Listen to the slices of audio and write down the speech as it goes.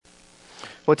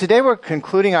Well, today we're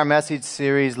concluding our message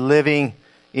series, Living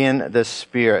in the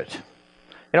Spirit.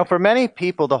 You know, for many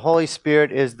people, the Holy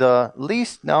Spirit is the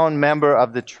least known member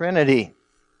of the Trinity.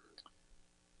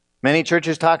 Many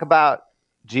churches talk about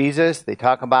Jesus, they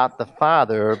talk about the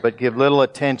Father, but give little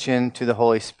attention to the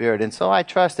Holy Spirit. And so I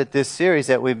trust that this series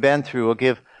that we've been through will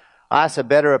give us a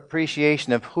better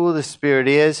appreciation of who the Spirit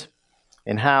is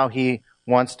and how He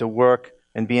wants to work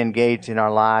and be engaged in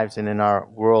our lives and in our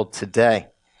world today.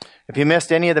 If you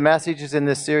missed any of the messages in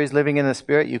this series, Living in the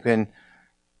Spirit, you can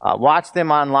watch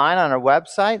them online on our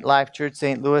website,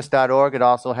 lifechurchstlouis.org. It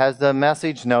also has the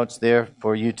message notes there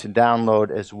for you to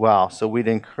download as well. So we'd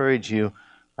encourage you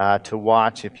to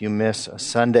watch if you miss a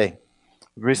Sunday.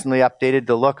 We recently updated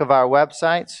the look of our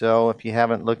website, so if you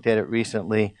haven't looked at it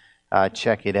recently,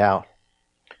 check it out.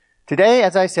 Today,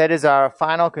 as I said, is our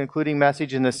final concluding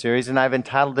message in the series, and I've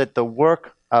entitled it The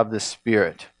Work of the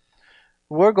Spirit.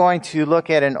 We're going to look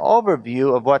at an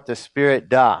overview of what the Spirit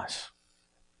does.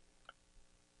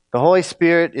 The Holy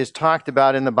Spirit is talked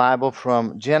about in the Bible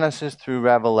from Genesis through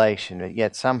Revelation,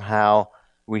 yet somehow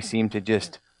we seem to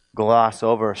just gloss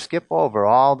over, skip over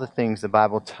all the things the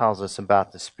Bible tells us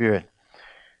about the Spirit.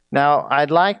 Now,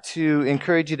 I'd like to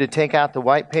encourage you to take out the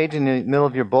white page in the middle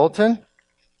of your bulletin.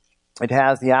 It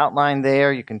has the outline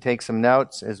there. You can take some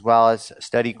notes as well as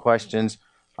study questions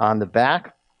on the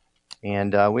back.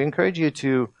 And we encourage you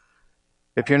to,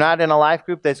 if you're not in a life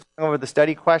group that's going over the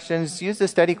study questions, use the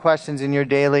study questions in your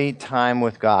daily time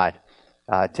with God.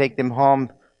 Take them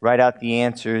home, write out the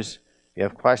answers. If you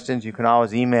have questions, you can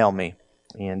always email me,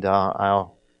 and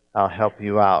I'll help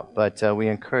you out. But we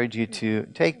encourage you to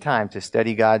take time to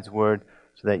study God's Word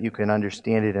so that you can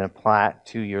understand it and apply it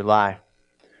to your life.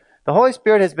 The Holy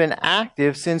Spirit has been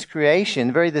active since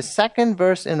creation. The second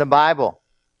verse in the Bible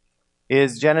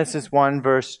is Genesis 1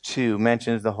 verse 2,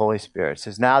 mentions the Holy Spirit. It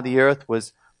says, "Now the earth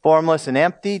was formless and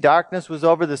empty, darkness was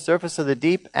over the surface of the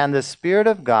deep, and the Spirit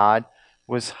of God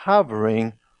was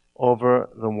hovering over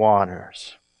the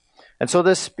waters." And so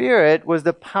the Spirit was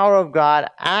the power of God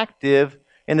active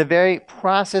in the very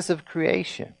process of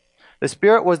creation. The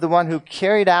Spirit was the one who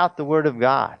carried out the Word of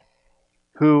God,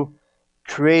 who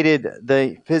created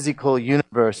the physical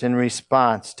universe in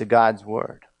response to God's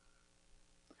Word.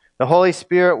 The Holy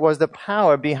Spirit was the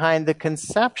power behind the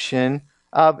conception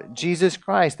of Jesus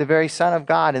Christ, the very Son of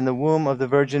God, in the womb of the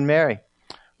Virgin Mary.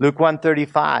 Luke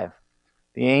 1:35,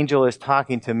 the angel is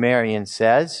talking to Mary and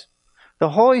says, "The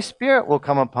Holy Spirit will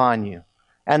come upon you,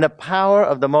 and the power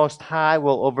of the Most High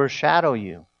will overshadow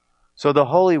you. So the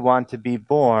Holy One to be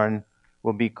born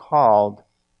will be called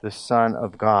the Son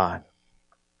of God."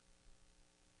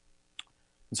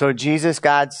 And so Jesus,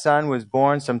 God's Son, was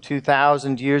born some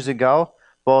 2,000 years ago,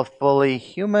 both fully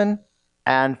human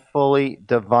and fully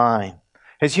divine.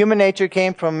 His human nature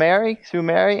came from Mary, through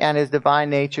Mary, and his divine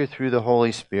nature through the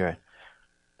Holy Spirit.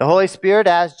 The Holy Spirit,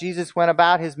 as Jesus went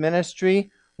about his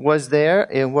ministry, was there.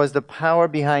 It was the power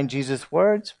behind Jesus'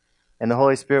 words, and the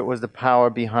Holy Spirit was the power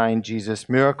behind Jesus'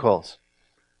 miracles.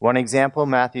 One example,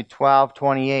 Matthew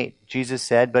 12:28, Jesus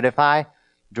said, "But if I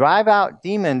drive out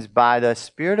demons by the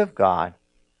Spirit of God,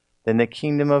 then the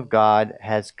kingdom of God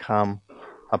has come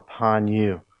upon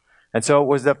you." And so it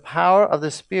was the power of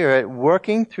the Spirit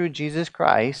working through Jesus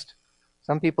Christ.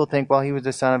 Some people think, well, he was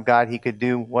the Son of God, he could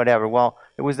do whatever. Well,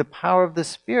 it was the power of the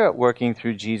Spirit working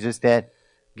through Jesus that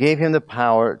gave him the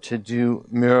power to do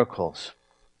miracles.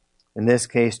 In this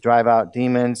case, drive out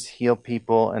demons, heal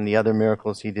people, and the other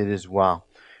miracles he did as well.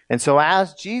 And so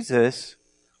as Jesus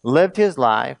lived his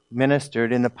life,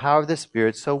 ministered in the power of the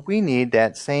Spirit, so we need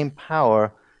that same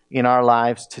power in our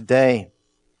lives today.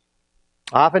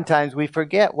 Oftentimes we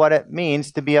forget what it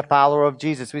means to be a follower of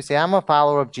Jesus. We say, I'm a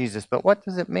follower of Jesus, but what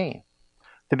does it mean?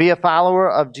 To be a follower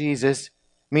of Jesus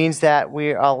means that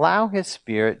we allow his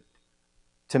Spirit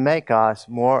to make us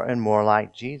more and more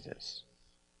like Jesus.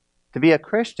 To be a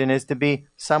Christian is to be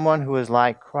someone who is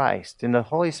like Christ, and the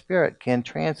Holy Spirit can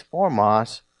transform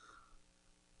us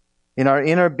in our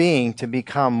inner being to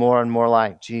become more and more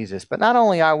like Jesus. But not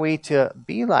only are we to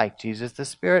be like Jesus, the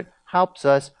Spirit helps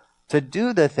us to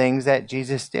do the things that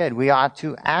Jesus did. We ought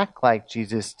to act like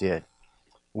Jesus did.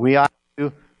 We ought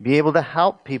to be able to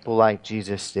help people like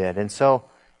Jesus did. And so,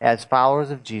 as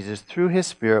followers of Jesus, through his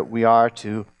Spirit, we are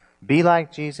to be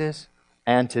like Jesus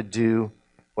and to do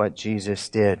what Jesus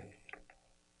did.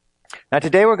 Now,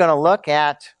 today we're going to look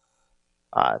at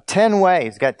 10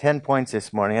 ways. Got 10 points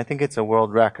this morning. I think it's a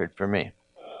world record for me.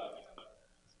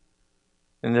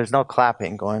 And there's no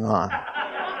clapping going on.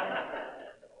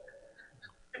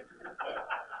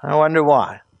 I wonder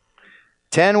why.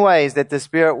 10 ways that the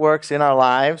Spirit works in our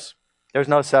lives. There's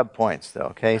no subpoints, though,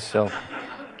 okay? So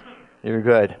you're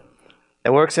good.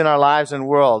 that works in our lives and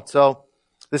world. So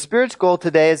the Spirit's goal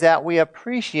today is that we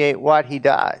appreciate what He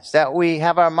does, that we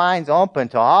have our minds open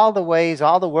to all the ways,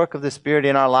 all the work of the Spirit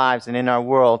in our lives and in our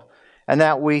world, and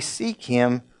that we seek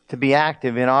Him to be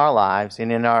active in our lives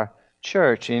and in our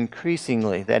church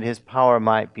increasingly, that His power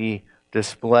might be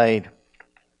displayed.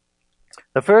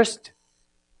 The first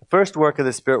work of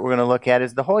the Spirit we're going to look at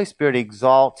is the Holy Spirit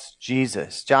exalts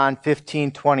Jesus. John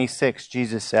 15:26,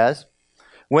 Jesus says,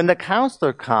 "When the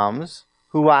Counselor comes,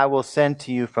 who I will send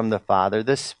to you from the Father,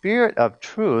 the Spirit of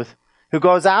truth, who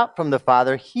goes out from the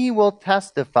Father, He will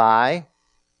testify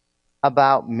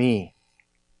about me."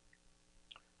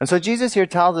 And so Jesus here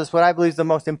tells us what I believe is the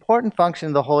most important function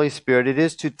of the Holy Spirit. It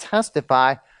is to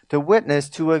testify, to witness,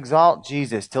 to exalt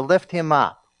Jesus, to lift Him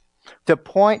up, to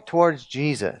point towards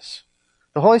Jesus.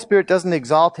 The Holy Spirit doesn't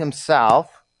exalt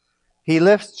Himself. He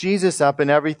lifts Jesus up in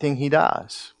everything He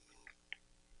does.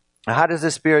 Now, how does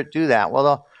the Spirit do that?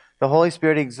 Well, the Holy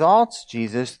Spirit exalts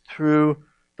Jesus through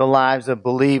the lives of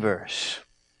believers.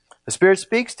 The Spirit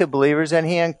speaks to believers and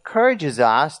He encourages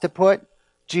us to put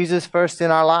Jesus first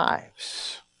in our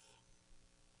lives.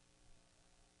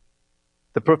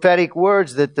 The prophetic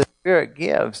words that the Spirit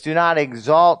gives do not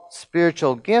exalt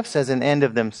spiritual gifts as an end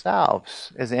of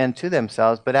themselves, as an end to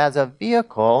themselves, but as a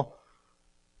vehicle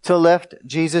to lift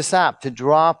Jesus up, to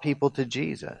draw people to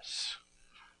Jesus.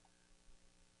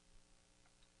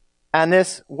 And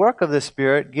this work of the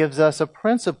Spirit gives us a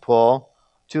principle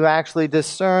to actually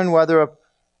discern whether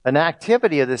an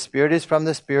activity of the Spirit is from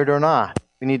the Spirit or not.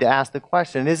 We need to ask the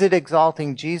question, is it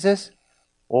exalting Jesus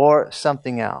or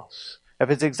something else? If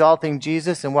it's exalting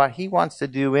Jesus and what He wants to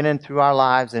do in and through our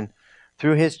lives and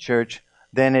through His church,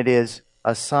 then it is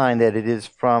a sign that it is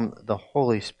from the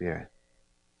Holy Spirit.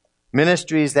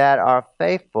 Ministries that are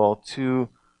faithful to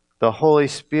the Holy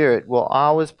Spirit will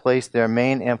always place their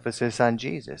main emphasis on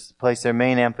Jesus, place their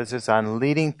main emphasis on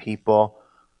leading people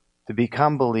to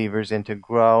become believers and to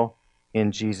grow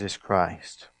in Jesus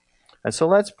Christ. And so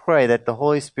let's pray that the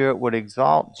Holy Spirit would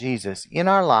exalt Jesus in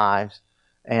our lives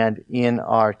and in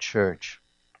our church.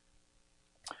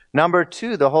 Number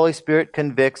 2, the Holy Spirit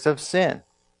convicts of sin.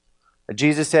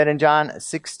 Jesus said in John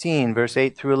 16, verse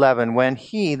 8 through 11, when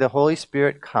He, the Holy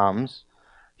Spirit, comes,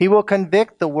 He will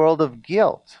convict the world of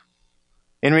guilt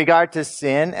in regard to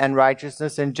sin and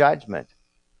righteousness and judgment.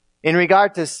 In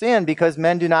regard to sin, because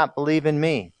men do not believe in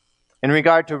me. In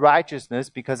regard to righteousness,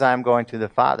 because I am going to the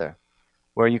Father,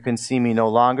 where you can see me no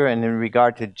longer. And in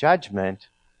regard to judgment,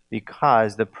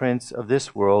 because the prince of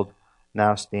this world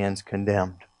now stands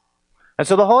condemned. And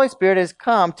so the Holy Spirit has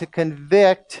come to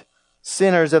convict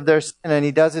sinners of their sin, and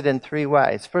He does it in 3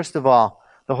 ways. First of all,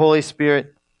 the Holy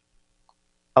Spirit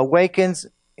awakens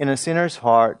in a sinner's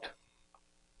heart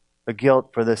the guilt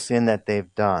for the sin that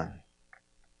they've done.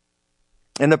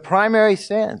 And the primary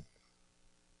sin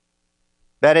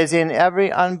that is in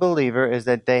every unbeliever is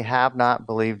that they have not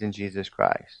believed in Jesus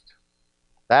Christ.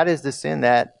 That is the sin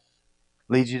that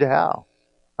leads you to hell.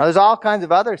 Now, there's all kinds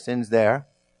of other sins there,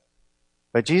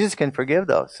 but Jesus can forgive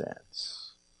those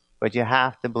sins. But you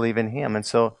have to believe in Him. And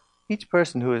so each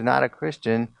person who is not a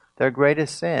Christian, their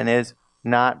greatest sin is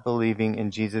not believing in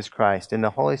Jesus Christ. And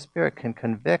the Holy Spirit can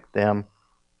convict them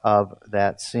of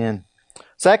that sin.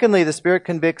 Secondly, the Spirit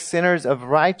convicts sinners of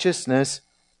righteousness,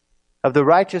 of the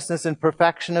righteousness and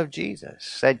perfection of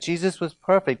Jesus. That Jesus was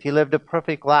perfect. He lived a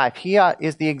perfect life. He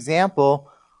is the example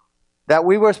that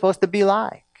we were supposed to be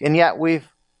like. And yet we've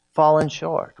fallen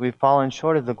short. We've fallen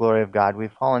short of the glory of God.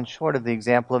 We've fallen short of the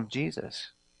example of Jesus.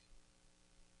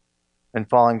 And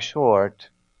falling short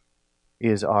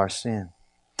is our sin.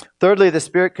 Thirdly, the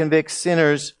Spirit convicts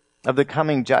sinners of the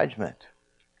coming judgment.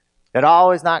 It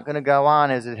all is not going to go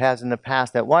on as it has in the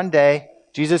past. That one day,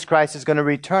 Jesus Christ is going to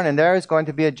return and there is going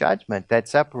to be a judgment that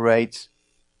separates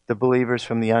the believers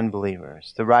from the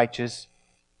unbelievers, the righteous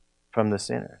from the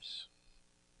sinners.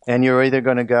 And you're either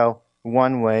going to go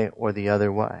one way or the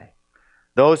other way.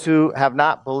 Those who have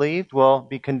not believed will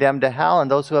be condemned to hell, and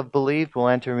those who have believed will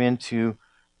enter into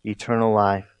eternal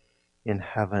life in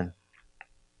heaven.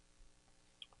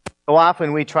 So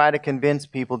often we try to convince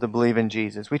people to believe in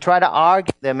Jesus. We try to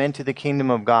argue them into the kingdom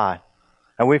of God.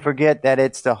 And we forget that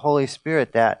it's the Holy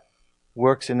Spirit that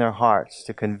works in their hearts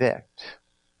to convict.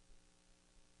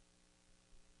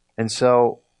 And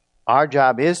so our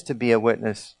job is to be a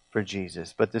witness for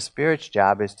Jesus, but the Spirit's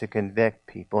job is to convict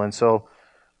people. And so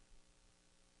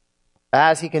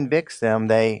as He convicts them,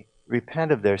 they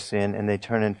repent of their sin and they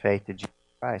turn in faith to Jesus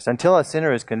Christ. Until a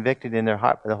sinner is convicted in their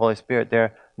heart by the Holy Spirit,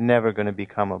 they're never going to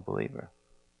become a believer.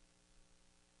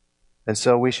 And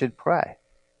so we should pray.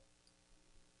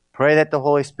 Pray that the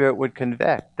Holy Spirit would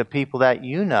convict the people that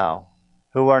you know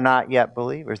who are not yet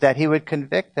believers, that he would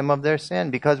convict them of their sin,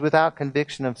 because without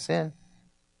conviction of sin,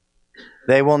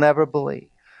 they will never believe.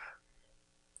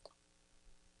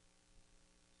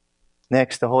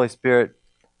 Next, the Holy Spirit,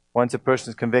 once a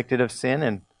person is convicted of sin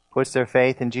and puts their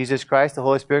faith in Jesus Christ, the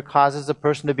Holy Spirit causes the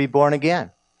person to be born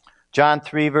again. John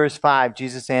 3, verse 5,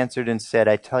 Jesus answered and said,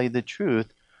 I tell you the truth,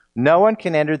 no one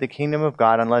can enter the kingdom of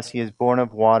God unless he is born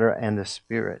of water and the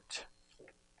Spirit.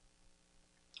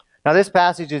 Now, this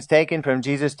passage is taken from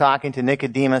Jesus talking to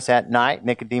Nicodemus at night.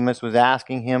 Nicodemus was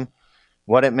asking him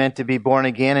what it meant to be born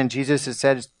again, and Jesus has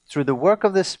said, through the work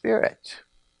of the Spirit,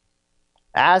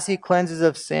 as he cleanses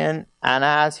of sin and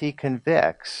as he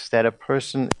convicts, that a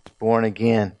person is born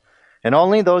again. And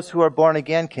only those who are born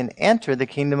again can enter the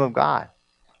kingdom of God.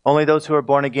 Only those who are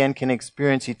born again can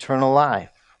experience eternal life.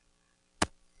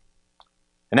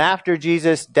 And after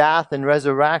Jesus' death and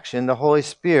resurrection, the Holy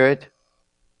Spirit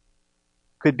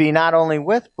could be not only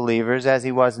with believers as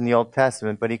he was in the Old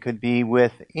Testament, but he could be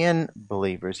within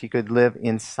believers. He could live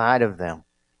inside of them.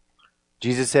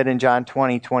 Jesus said in John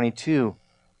 20:22,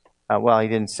 he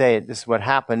didn't say it, this is what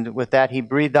happened. With that, he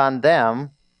breathed on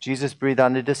them, Jesus breathed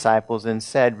on the disciples and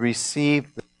said,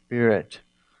 receive the Spirit,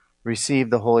 receive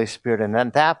the Holy Spirit. And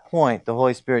at that point, the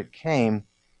Holy Spirit came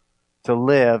to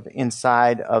live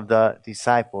inside of the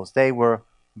disciples. They were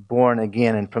born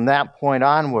again. And from that point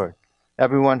onward,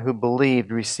 everyone who believed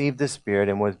received the Spirit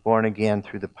and was born again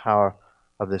through the power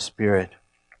of the Spirit.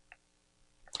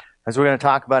 As we're going to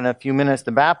talk about in a few minutes,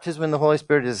 the baptism in the Holy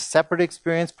Spirit is a separate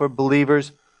experience for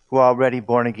believers who are already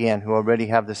born again, who already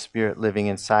have the Spirit living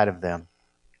inside of them.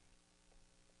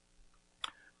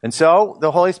 And so,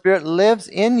 the Holy Spirit lives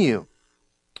in you.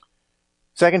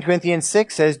 2 Corinthians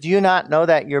 6 says, do you not know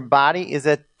that your body is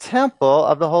a temple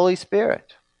of the Holy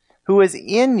Spirit, who is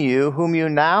in you, whom you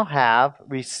now have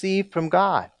received from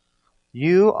God?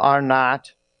 You are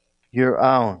not your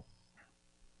own.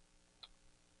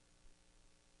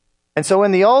 And so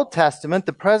in the Old Testament,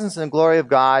 the presence and glory of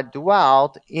God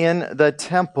dwelt in the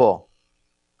temple,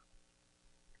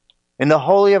 in the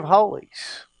Holy of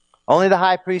Holies. Only the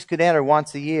high priest could enter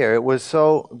once a year. It was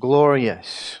so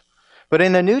glorious. But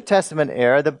in the New Testament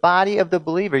era, the body of the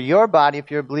believer, your body,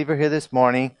 if you're a believer here this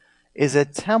morning, is a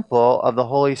temple of the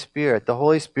Holy Spirit. The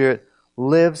Holy Spirit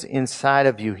lives inside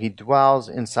of you. He dwells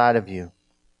inside of you.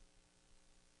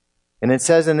 And it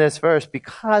says in this verse,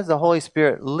 because the Holy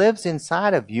Spirit lives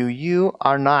inside of you, you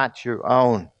are not your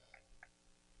own.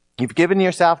 You've given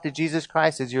yourself to Jesus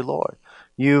Christ as your Lord.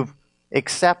 You've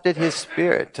accepted His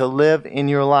Spirit to live in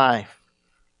your life.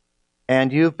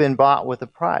 And you've been bought with a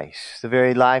price, the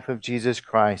very life of Jesus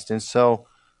Christ. And so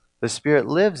the Spirit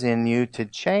lives in you to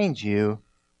change you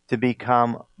to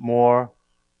become more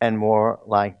and more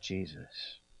like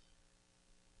Jesus.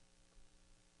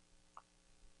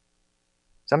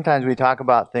 Sometimes we talk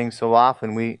about things so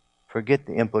often we forget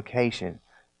the implication.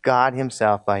 God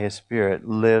Himself, by His Spirit,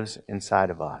 lives inside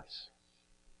of us.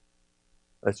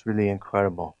 That's really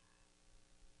incredible.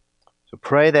 So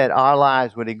pray that our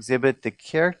lives would exhibit the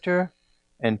character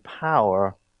and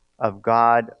power of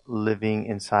God living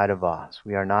inside of us.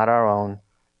 We are not our own.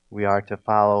 We are to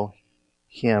follow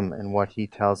Him and what He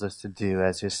tells us to do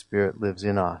as His Spirit lives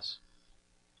in us.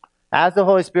 As the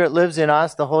Holy Spirit lives in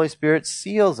us, the Holy Spirit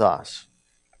seals us.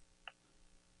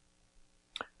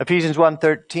 Ephesians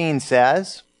 1:13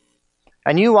 says,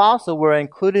 and you also were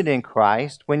included in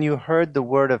Christ when you heard the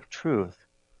word of truth,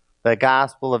 the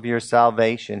gospel of your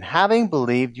salvation. Having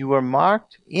believed, you were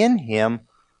marked in Him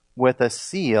with a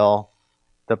seal,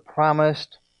 the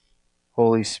promised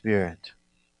Holy Spirit.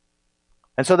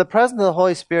 And so the presence of the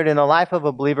Holy Spirit in the life of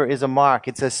a believer is a mark.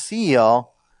 It's a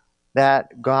seal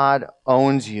that God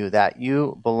owns you, that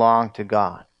you belong to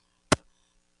God.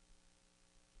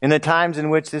 In the times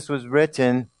in which this was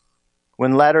written,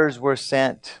 when letters were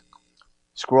sent,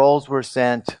 scrolls were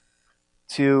sent,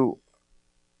 to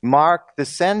mark the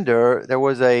sender, there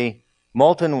was a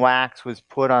molten wax was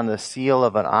put on the seal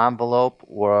of an envelope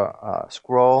or a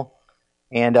scroll,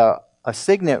 and a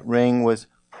signet ring was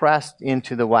pressed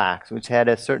into the wax, which had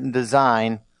a certain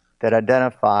design that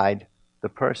identified the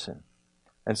person.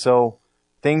 And so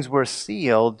things were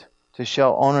sealed to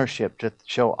show ownership, to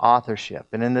show authorship.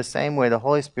 And in the same way, the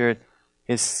Holy Spirit,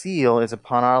 His seal is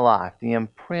upon our life. The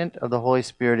imprint of the Holy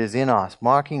Spirit is in us,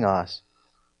 marking us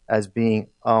as being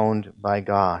owned by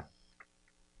God.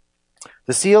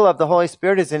 The seal of the Holy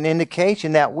Spirit is an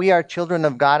indication that we are children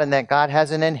of God and that God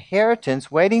has an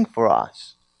inheritance waiting for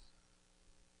us.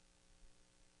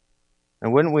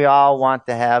 And wouldn't we all want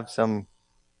to have some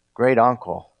great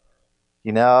uncle,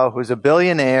 who's a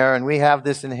billionaire, and we have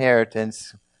this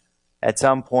inheritance at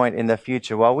some point in the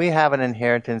future? Well, we have an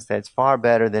inheritance that's far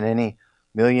better than any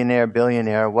millionaire,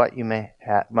 billionaire, what you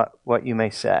may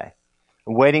say,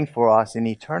 waiting for us in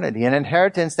eternity. An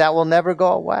inheritance that will never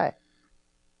go away.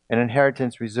 An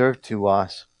inheritance reserved to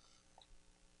us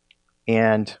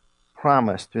and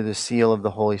promised through the seal of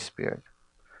the Holy Spirit.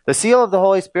 The seal of the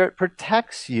Holy Spirit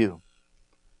protects you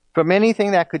from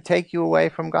anything that could take you away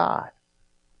from God.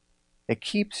 It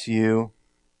keeps you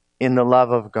in the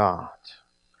love of God.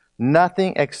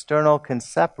 Nothing external can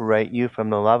separate you from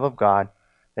the love of God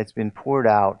that's been poured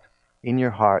out in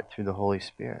your heart through the Holy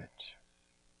Spirit.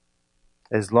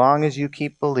 As long as you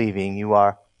keep believing, you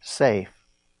are safe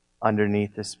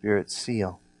underneath the Spirit's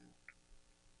seal.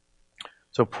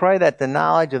 So pray that the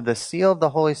knowledge of the seal of the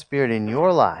Holy Spirit in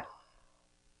your life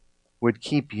would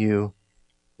keep you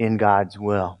in God's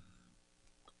will.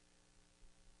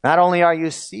 Not only are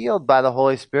you sealed by the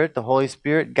Holy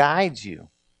Spirit guides you.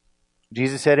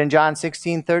 Jesus said in John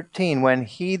 16:13, when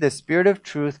He, the Spirit of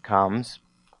truth, comes,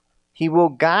 He will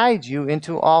guide you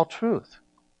into all truth.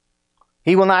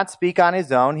 He will not speak on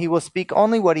His own. He will speak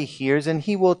only what He hears, and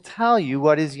He will tell you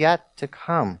what is yet to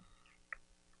come.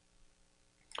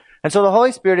 And so the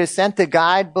Holy Spirit is sent to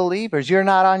guide believers. You're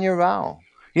not on your own.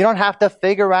 You don't have to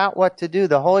figure out what to do.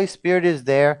 The Holy Spirit is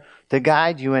there to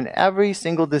guide you in every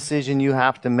single decision you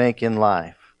have to make in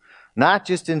life, not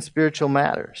just in spiritual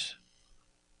matters.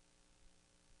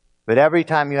 But every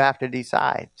time you have to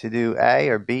decide to do A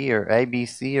or B or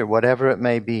ABC or whatever it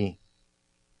may be,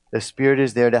 the Spirit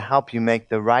is there to help you make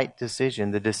the right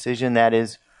decision, the decision that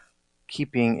is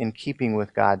in keeping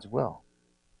with God's will.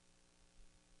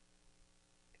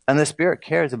 And the Spirit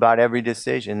cares about every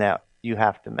decision that you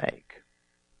have to make.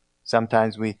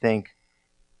 Sometimes we think,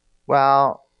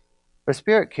 well, the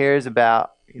Spirit cares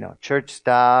about, church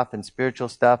stuff and spiritual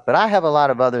stuff, but I have a lot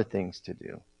of other things to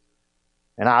do.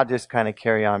 And I'll just kind of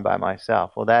carry on by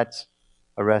myself. Well, that's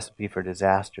a recipe for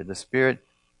disaster. The Spirit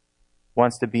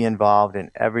wants to be involved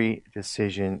in every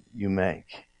decision you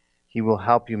make. He will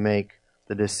help you make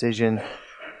the decisions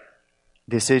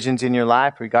in your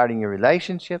life regarding your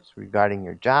relationships, regarding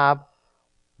your job,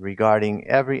 regarding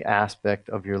every aspect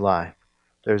of your life.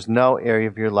 There's no area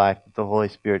of your life that the Holy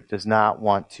Spirit does not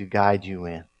want to guide you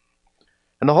in.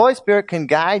 And the Holy Spirit can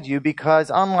guide you because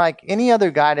unlike any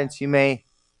other guidance you may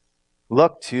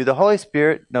look to, the Holy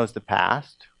Spirit knows the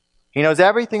past. He knows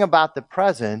everything about the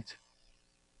present,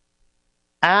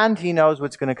 and He knows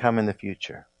what's going to come in the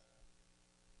future.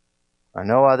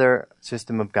 No other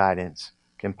system of guidance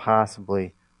can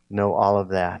possibly know all of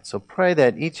that. So pray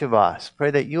that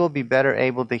you will be better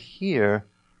able to hear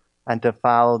and to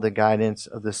follow the guidance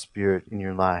of the Spirit in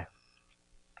your life.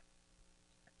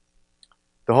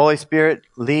 The Holy Spirit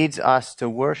leads us to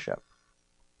worship.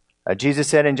 Jesus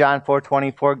said in John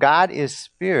 4:24, God is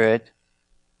Spirit,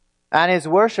 and His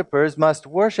worshipers must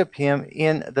worship Him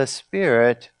in the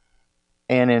Spirit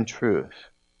and in truth.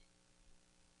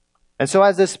 And so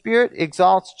as the Spirit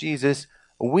exalts Jesus,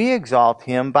 we exalt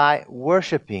Him by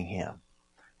worshiping Him.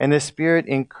 And the Spirit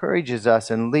encourages us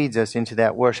and leads us into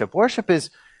that worship. Worship is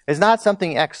not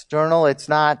something external. It's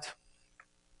not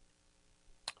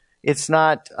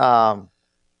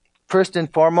first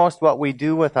and foremost what we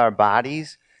do with our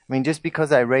bodies. Just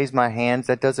because I raise my hands,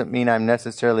 that doesn't mean I'm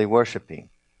necessarily worshiping.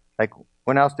 Like,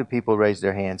 when else do people raise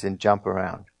their hands and jump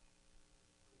around?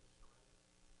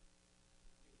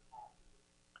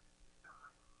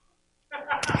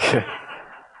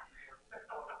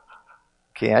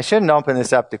 Okay, I shouldn't open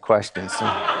this up to questions.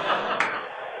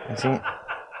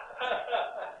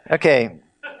 Okay.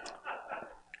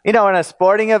 In a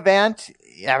sporting event,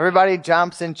 everybody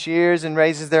jumps and cheers and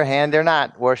raises their hand. They're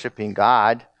not worshiping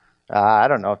God. I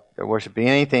don't know if they're worshiping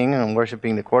anything. I'm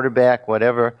worshiping the quarterback,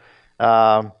 whatever.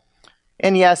 And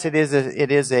yes, it is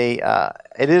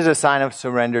a sign of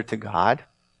surrender to God.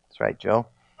 That's right, Joe.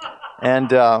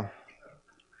 And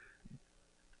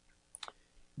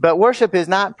but worship is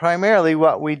not primarily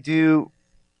what we do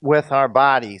with our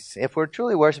bodies. If we're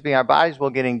truly worshiping, our bodies will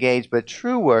get engaged. But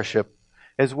true worship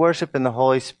is worship in the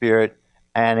Holy Spirit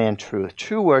and in truth.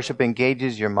 True worship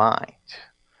engages your mind.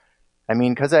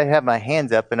 Because I have my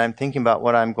hands up and I'm thinking about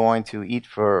what I'm going to eat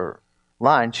for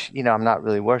lunch, I'm not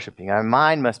really worshiping. My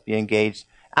mind must be engaged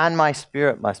and my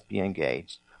spirit must be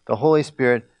engaged. The Holy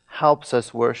Spirit helps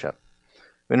us worship.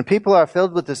 When people are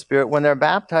filled with the Spirit, when they're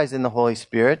baptized in the Holy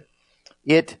Spirit,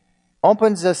 it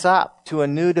opens us up to a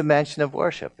new dimension of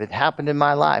worship. It happened in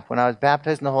my life. When I was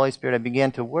baptized in the Holy Spirit, I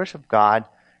began to worship God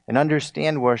and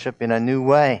understand worship in a new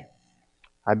way.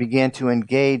 I began to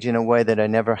engage in a way that I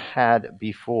never had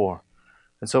before.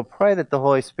 And so pray that the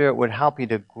Holy Spirit would help you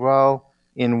to grow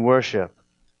in worship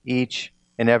each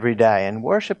and every day. And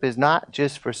worship is not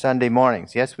just for Sunday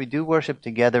mornings. Yes, we do worship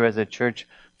together as a church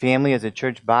family, as a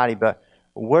church body, but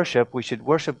we should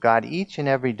worship God each and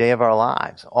every day of our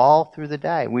lives, all through the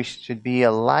day. We should be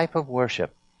a life of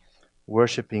worship,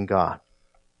 worshiping God.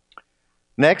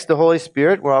 Next, the Holy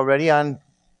Spirit. We're already on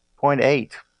point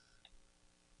 8,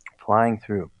 flying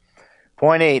through.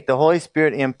 Point 8, the Holy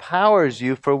Spirit empowers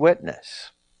you for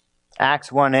witness.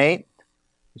 Acts 1:8,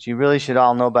 which you really should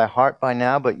all know by heart by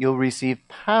now, but you'll receive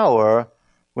power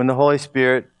when the Holy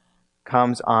Spirit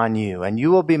comes on you. And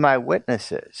you will be my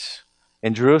witnesses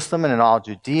in Jerusalem and in all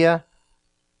Judea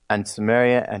and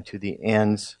Samaria and to the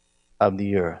ends of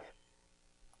the earth.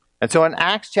 And so in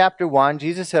Acts chapter 1,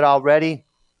 Jesus had already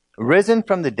risen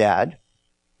from the dead,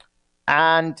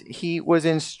 and he was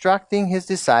instructing his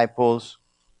disciples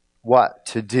what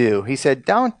to do. He said,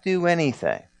 don't do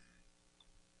anything.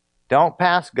 Don't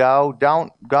pass go.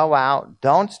 Don't go out.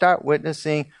 Don't start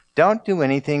witnessing. Don't do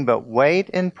anything but wait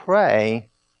and pray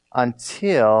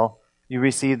until you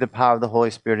receive the power of the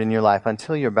Holy Spirit in your life,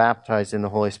 until you're baptized in the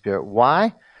Holy Spirit.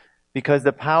 Why? Because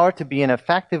the power to be an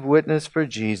effective witness for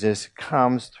Jesus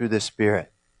comes through the Spirit.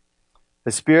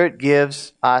 The Spirit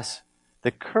gives us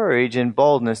the courage and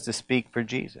boldness to speak for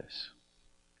Jesus.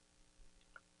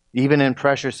 Even in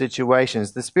pressure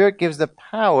situations, the Spirit gives the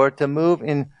power to move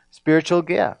in spiritual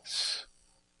gifts.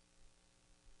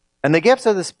 And the gifts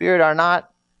of the Spirit are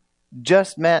not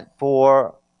just meant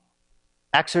for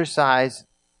exercise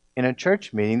in a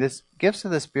church meeting. The gifts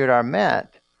of the Spirit are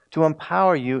meant to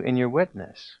empower you in your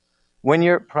witness. When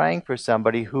you're praying for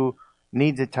somebody who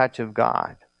needs a touch of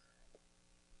God.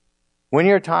 When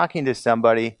you're talking to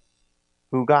somebody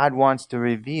who God wants to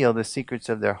reveal the secrets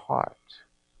of their heart.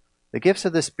 The gifts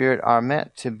of the Spirit are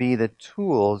meant to be the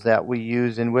tools that we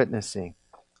use in witnessing.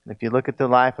 And if you look at the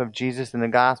life of Jesus in the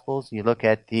Gospels, you look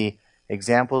at the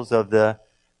examples of the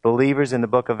believers in the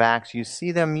book of Acts, you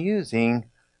see them using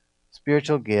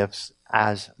spiritual gifts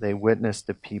as they witness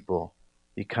to people,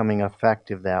 becoming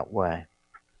effective that way.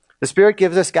 The Spirit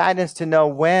gives us guidance to know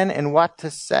when and what to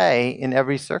say in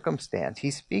every circumstance.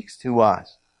 He speaks to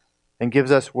us and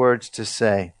gives us words to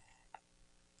say.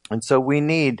 And so we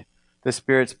need the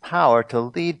Spirit's power to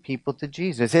lead people to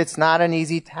Jesus. It's not an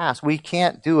easy task. We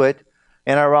can't do it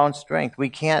in our own strength. We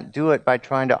can't do it by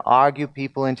trying to argue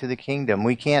people into the kingdom.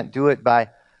 We can't do it by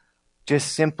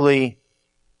just simply,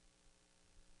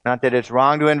 not that it's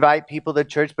wrong to invite people to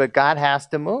church, but God has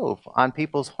to move on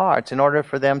people's hearts in order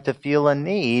for them to feel a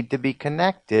need to be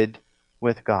connected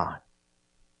with God.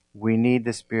 We need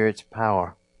the Spirit's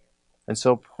power. And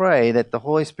so pray that the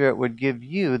Holy Spirit would give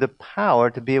you the power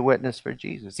to be a witness for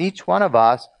Jesus. Each one of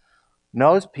us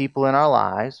knows people in our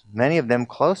lives, many of them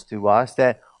close to us,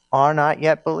 that are not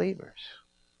yet believers.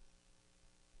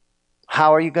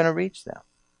 How are you going to reach them?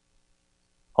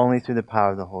 Only through the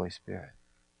power of the Holy Spirit.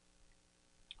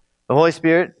 The Holy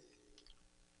Spirit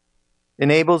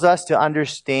enables us to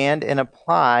understand and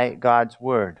apply God's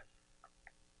Word.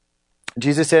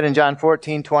 Jesus said in John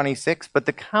 14:26, but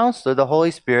the Counselor, the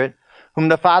Holy Spirit, whom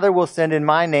the Father will send in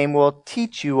my name, will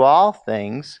teach you all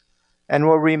things and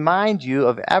will remind you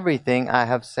of everything I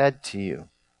have said to you.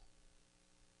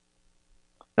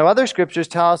 Now, other scriptures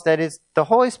tell us that the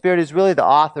Holy Spirit is really the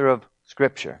author of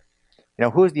Scripture.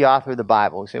 Who's the author of the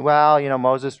Bible? We say, well,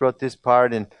 Moses wrote this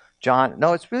part and John.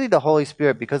 No, it's really the Holy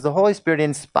Spirit, because the Holy Spirit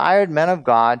inspired men of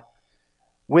God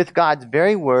with God's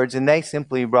very words, and they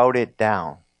simply wrote it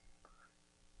down.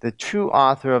 The true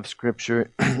author of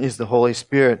Scripture is the Holy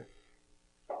Spirit.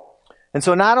 And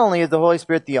so not only is the Holy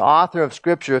Spirit the author of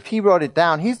Scripture, if He wrote it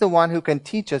down, He's the one who can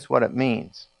teach us what it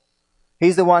means.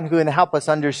 He's the one who can help us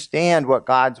understand what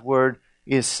God's Word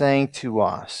is saying to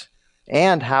us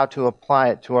and how to apply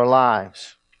it to our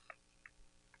lives.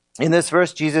 In this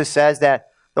verse, Jesus says that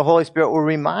the Holy Spirit will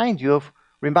remind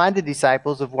the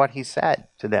disciples of what He said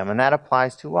to them, and that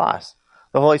applies to us.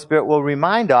 The Holy Spirit will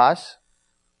remind us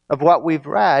of what we've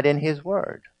read in His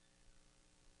Word.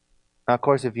 Now, of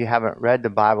course, if you haven't read the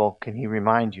Bible, can He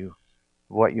remind you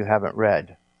of what you haven't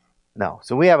read? No.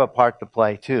 So we have a part to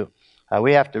play too.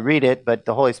 We have to read it, but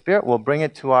the Holy Spirit will bring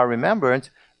it to our remembrance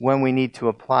when we need to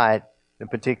apply it in a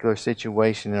particular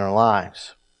situation in our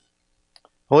lives.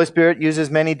 Holy Spirit uses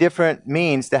many different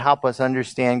means to help us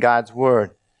understand God's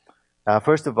Word.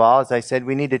 First of all, as I said,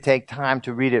 we need to take time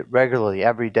to read it regularly,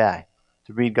 every day,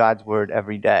 to read God's Word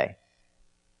every day.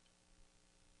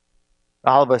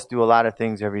 All of us do a lot of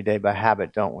things every day by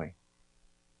habit, don't we?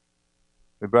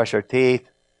 We brush our teeth,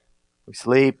 we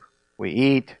sleep, we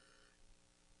eat,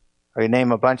 or you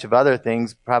name a bunch of other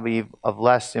things, probably of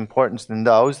less importance than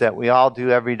those, that we all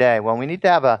do every day. Well, we need to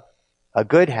have a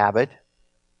good habit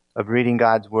of reading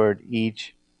God's Word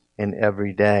each and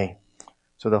every day.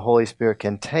 So the Holy Spirit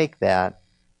can take that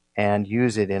and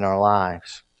use it in our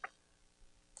lives.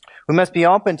 We must be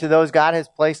open to those God has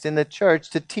placed in the church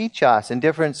to teach us in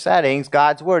different settings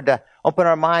God's Word, to open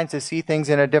our minds to see things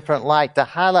in a different light, to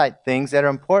highlight things that are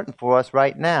important for us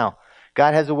right now.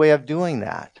 God has a way of doing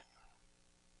that.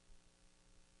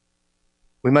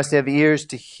 We must have ears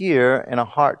to hear and a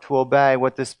heart to obey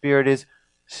what the Spirit is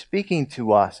speaking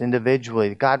to us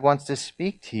individually. God wants to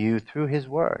speak to you through His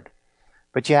Word.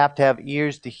 But you have to have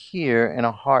ears to hear and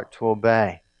a heart to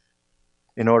obey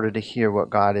in order to hear what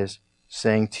God is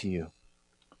saying to you.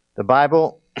 The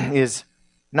Bible is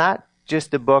not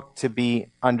just a book to be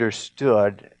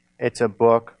understood, it's a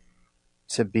book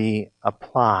to be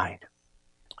applied.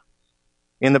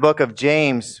 In the book of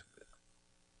James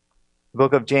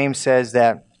says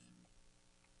that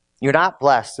you're not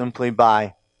blessed simply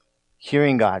by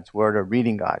hearing God's Word or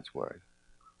reading God's Word.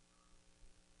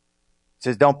 It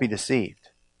says don't be deceived.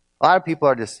 A lot of people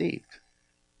are deceived.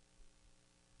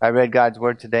 I read God's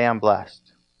Word today, I'm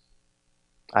blessed.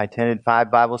 I attended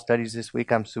 5 Bible studies this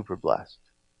week, I'm super blessed.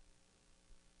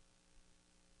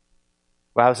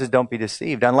 The Bible says don't be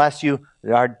deceived. Unless you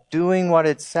are doing what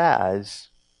it says,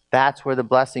 that's where the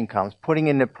blessing comes. Putting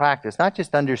it into practice, not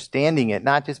just understanding it,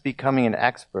 not just becoming an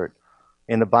expert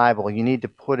in the Bible. You need to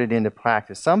put it into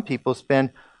practice. Some people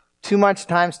spend too much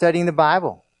time studying the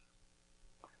Bible.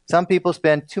 Some people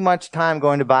spend too much time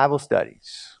going to Bible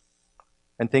studies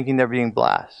and thinking they're being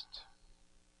blessed,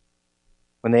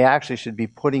 when they actually should be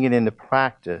putting it into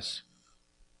practice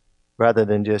rather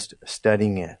than just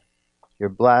studying it. You're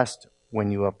blessed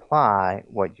when you apply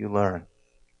what you learn.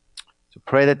 So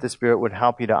pray that the Spirit would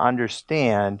help you to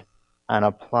understand and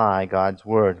apply God's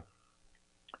Word.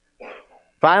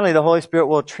 Finally, the Holy Spirit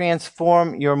will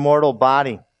transform your mortal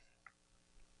body.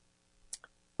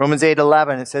 Romans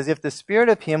 8:11, it says, if the Spirit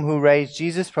of Him who raised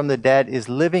Jesus from the dead is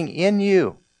living in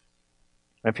you,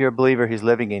 if you're a believer, He's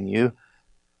living in you,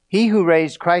 He who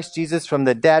raised Christ Jesus from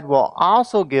the dead will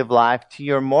also give life to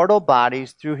your mortal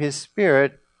bodies through His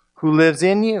Spirit who lives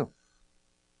in you.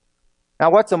 Now,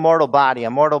 what's a mortal body?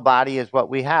 A mortal body is what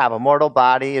we have. A mortal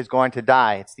body is going to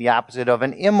die. It's the opposite of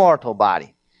an immortal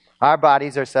body. Our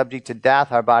bodies are subject to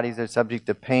death. Our bodies are subject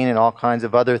to pain and all kinds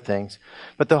of other things.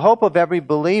 But the hope of every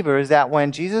believer is that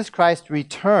when Jesus Christ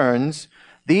returns,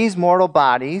 these mortal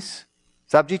bodies,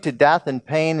 subject to death and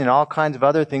pain and all kinds of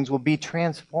other things, will be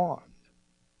transformed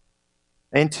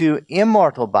into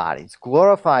immortal bodies,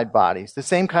 glorified bodies, the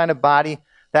same kind of body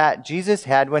that Jesus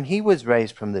had when He was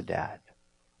raised from the dead.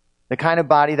 The kind of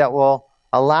body that will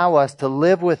allow us to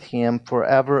live with Him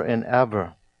forever and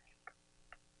ever.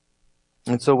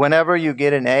 And so whenever you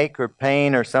get an ache or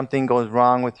pain or something goes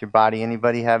wrong with your body,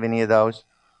 anybody have any of those?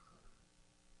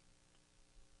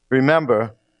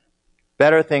 Remember,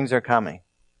 better things are coming.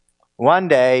 One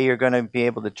day you're going to be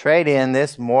able to trade in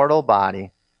this mortal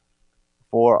body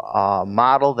for a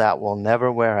model that will never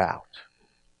wear out.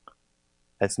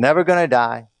 It's never going to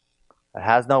die. It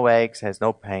has no aches, has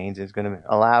no pains. It's going to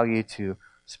allow you to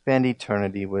spend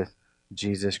eternity with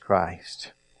Jesus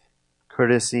Christ,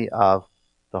 courtesy of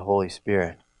the Holy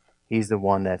Spirit. He's the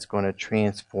one that's going to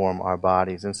transform our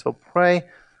bodies. And so pray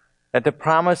that the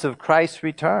promise of Christ's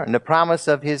return, the promise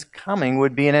of His coming,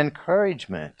 would be an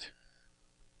encouragement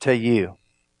to you.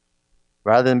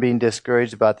 Rather than being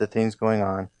discouraged about the things going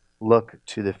on, look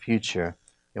to the future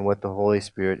and what the Holy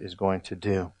Spirit is going to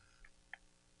do.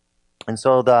 And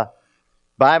so the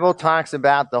Bible talks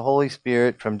about the Holy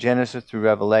Spirit from Genesis through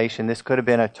Revelation. This could have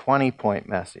been a 20-point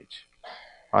message.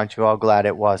 Aren't you all glad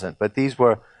it wasn't? But these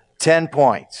were 10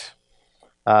 points.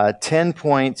 10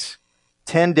 points,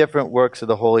 10 different works of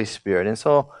the Holy Spirit. And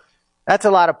so that's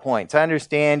a lot of points. I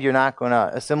understand you're not going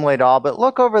to assimilate all, but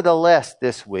look over the list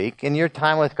this week in your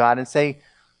time with God and say,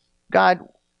 God,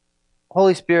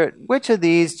 Holy Spirit, which of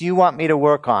these do you want me to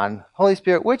work on? Holy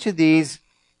Spirit, which of these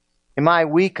am I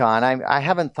weak on? I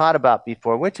haven't thought about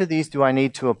before. Which of these do I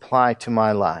need to apply to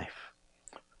my life?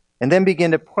 And then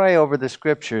begin to pray over the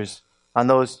Scriptures on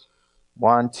those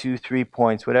 1, 2, 3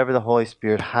 points, whatever the Holy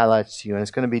Spirit highlights to you. And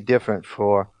it's going to be different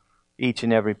for each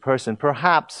and every person.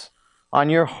 Perhaps on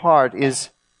your heart is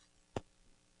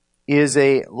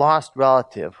a lost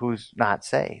relative who's not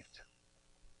saved.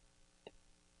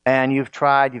 And you've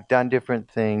tried, you've done different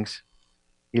things,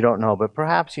 you don't know. But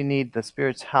perhaps you need the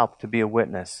Spirit's help to be a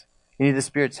witness. You need the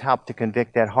Spirit's help to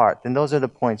convict that heart. Then those are the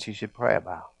points you should pray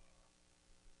about.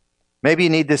 Maybe you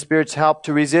need the Spirit's help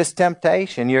to resist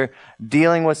temptation. You're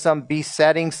dealing with some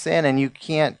besetting sin and you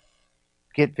can't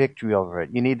get victory over it.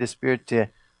 You need the Spirit to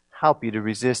help you to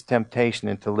resist temptation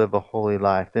and to live a holy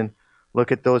life. Then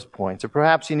look at those points. Or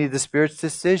perhaps you need the Spirit's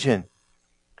decision.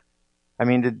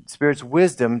 The Spirit's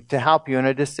wisdom to help you in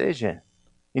a decision.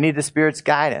 You need the Spirit's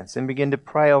guidance, and begin to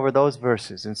pray over those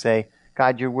verses and say,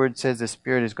 God, your word says the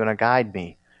Spirit is going to guide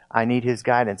me. I need his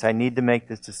guidance. I need to make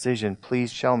this decision.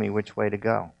 Please show me which way to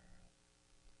go.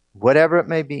 Whatever it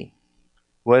may be,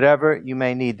 whatever you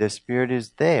may need, the Spirit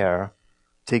is there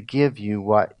to give you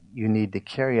what you need to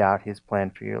carry out his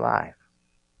plan for your life.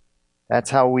 That's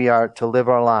how we are to live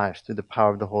our lives, through the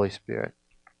power of the Holy Spirit.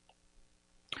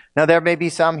 Now, there may be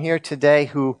some here today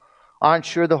who aren't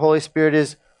sure the Holy Spirit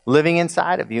is living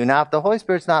inside of you. Now, if the Holy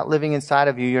Spirit's not living inside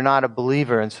of you, you're not a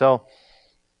believer. And so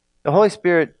the Holy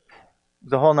Spirit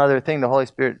is a whole other thing. The Holy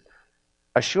Spirit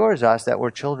assures us that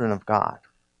we're children of God.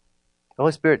 The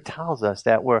Holy Spirit tells us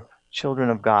that we're children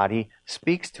of God. He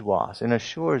speaks to us and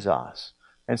assures us.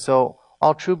 And so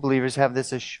all true believers have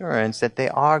this assurance that they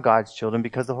are God's children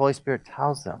because the Holy Spirit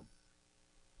tells them.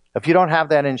 If you don't have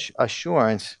that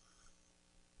assurance,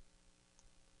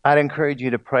 I'd encourage you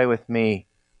to pray with me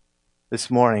this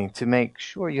morning to make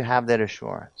sure you have that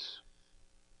assurance.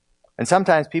 And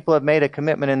sometimes people have made a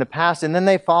commitment in the past and then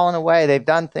they've fallen away. They've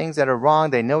done things that are wrong.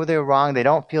 They know they're wrong. They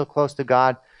don't feel close to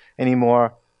God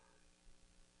anymore.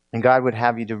 And God would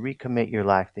have you to recommit your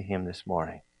life to him this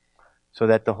morning, so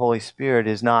that the Holy Spirit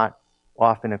is not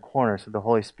off in a corner, so the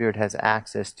Holy Spirit has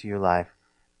access to your life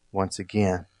once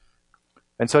again.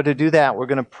 And so to do that, we're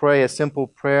going to pray a simple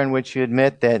prayer in which you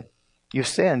admit that you've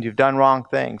sinned, you've done wrong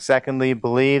things. Secondly,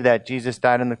 believe that Jesus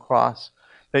died on the cross,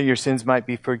 that your sins might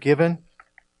be forgiven.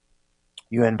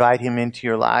 You invite him into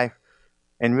your life.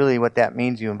 And really what that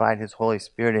means, you invite his Holy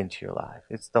Spirit into your life.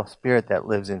 It's the Spirit that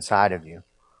lives inside of you.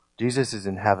 Jesus is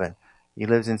in heaven. He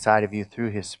lives inside of you through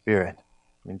his Spirit.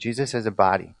 Jesus has a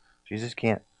body. Jesus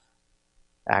can't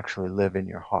actually live in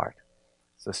your heart.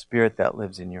 It's the Spirit that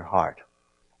lives in your heart.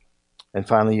 And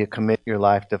finally, you commit your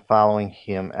life to following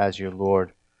him as your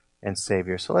Lord and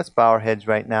Savior. So let's bow our heads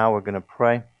right now. We're going to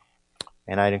pray.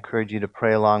 And I'd encourage you to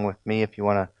pray along with me if you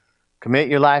want to commit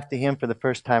your life to him for the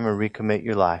first time or recommit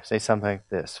your life. Say something like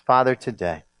this. Father,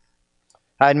 today,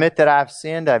 I admit that I've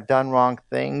sinned. I've done wrong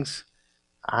things.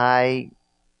 I'm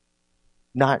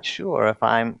not sure if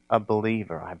I'm a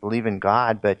believer. I believe in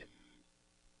God, but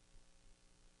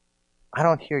I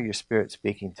don't hear your Spirit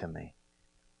speaking to me.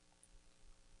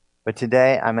 But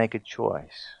today I make a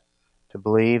choice to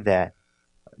believe that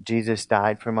Jesus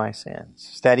died for my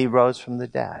sins, that he rose from the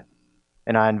dead,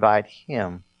 and I invite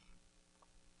him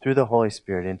through the Holy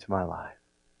Spirit into my life.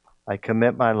 I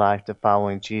commit my life to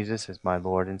following Jesus as my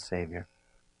Lord and Savior.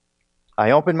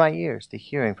 I open my ears to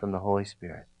hearing from the Holy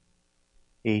Spirit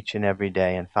each and every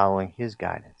day and following his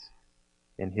guidance.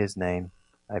 In his name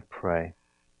I pray.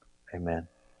 Amen.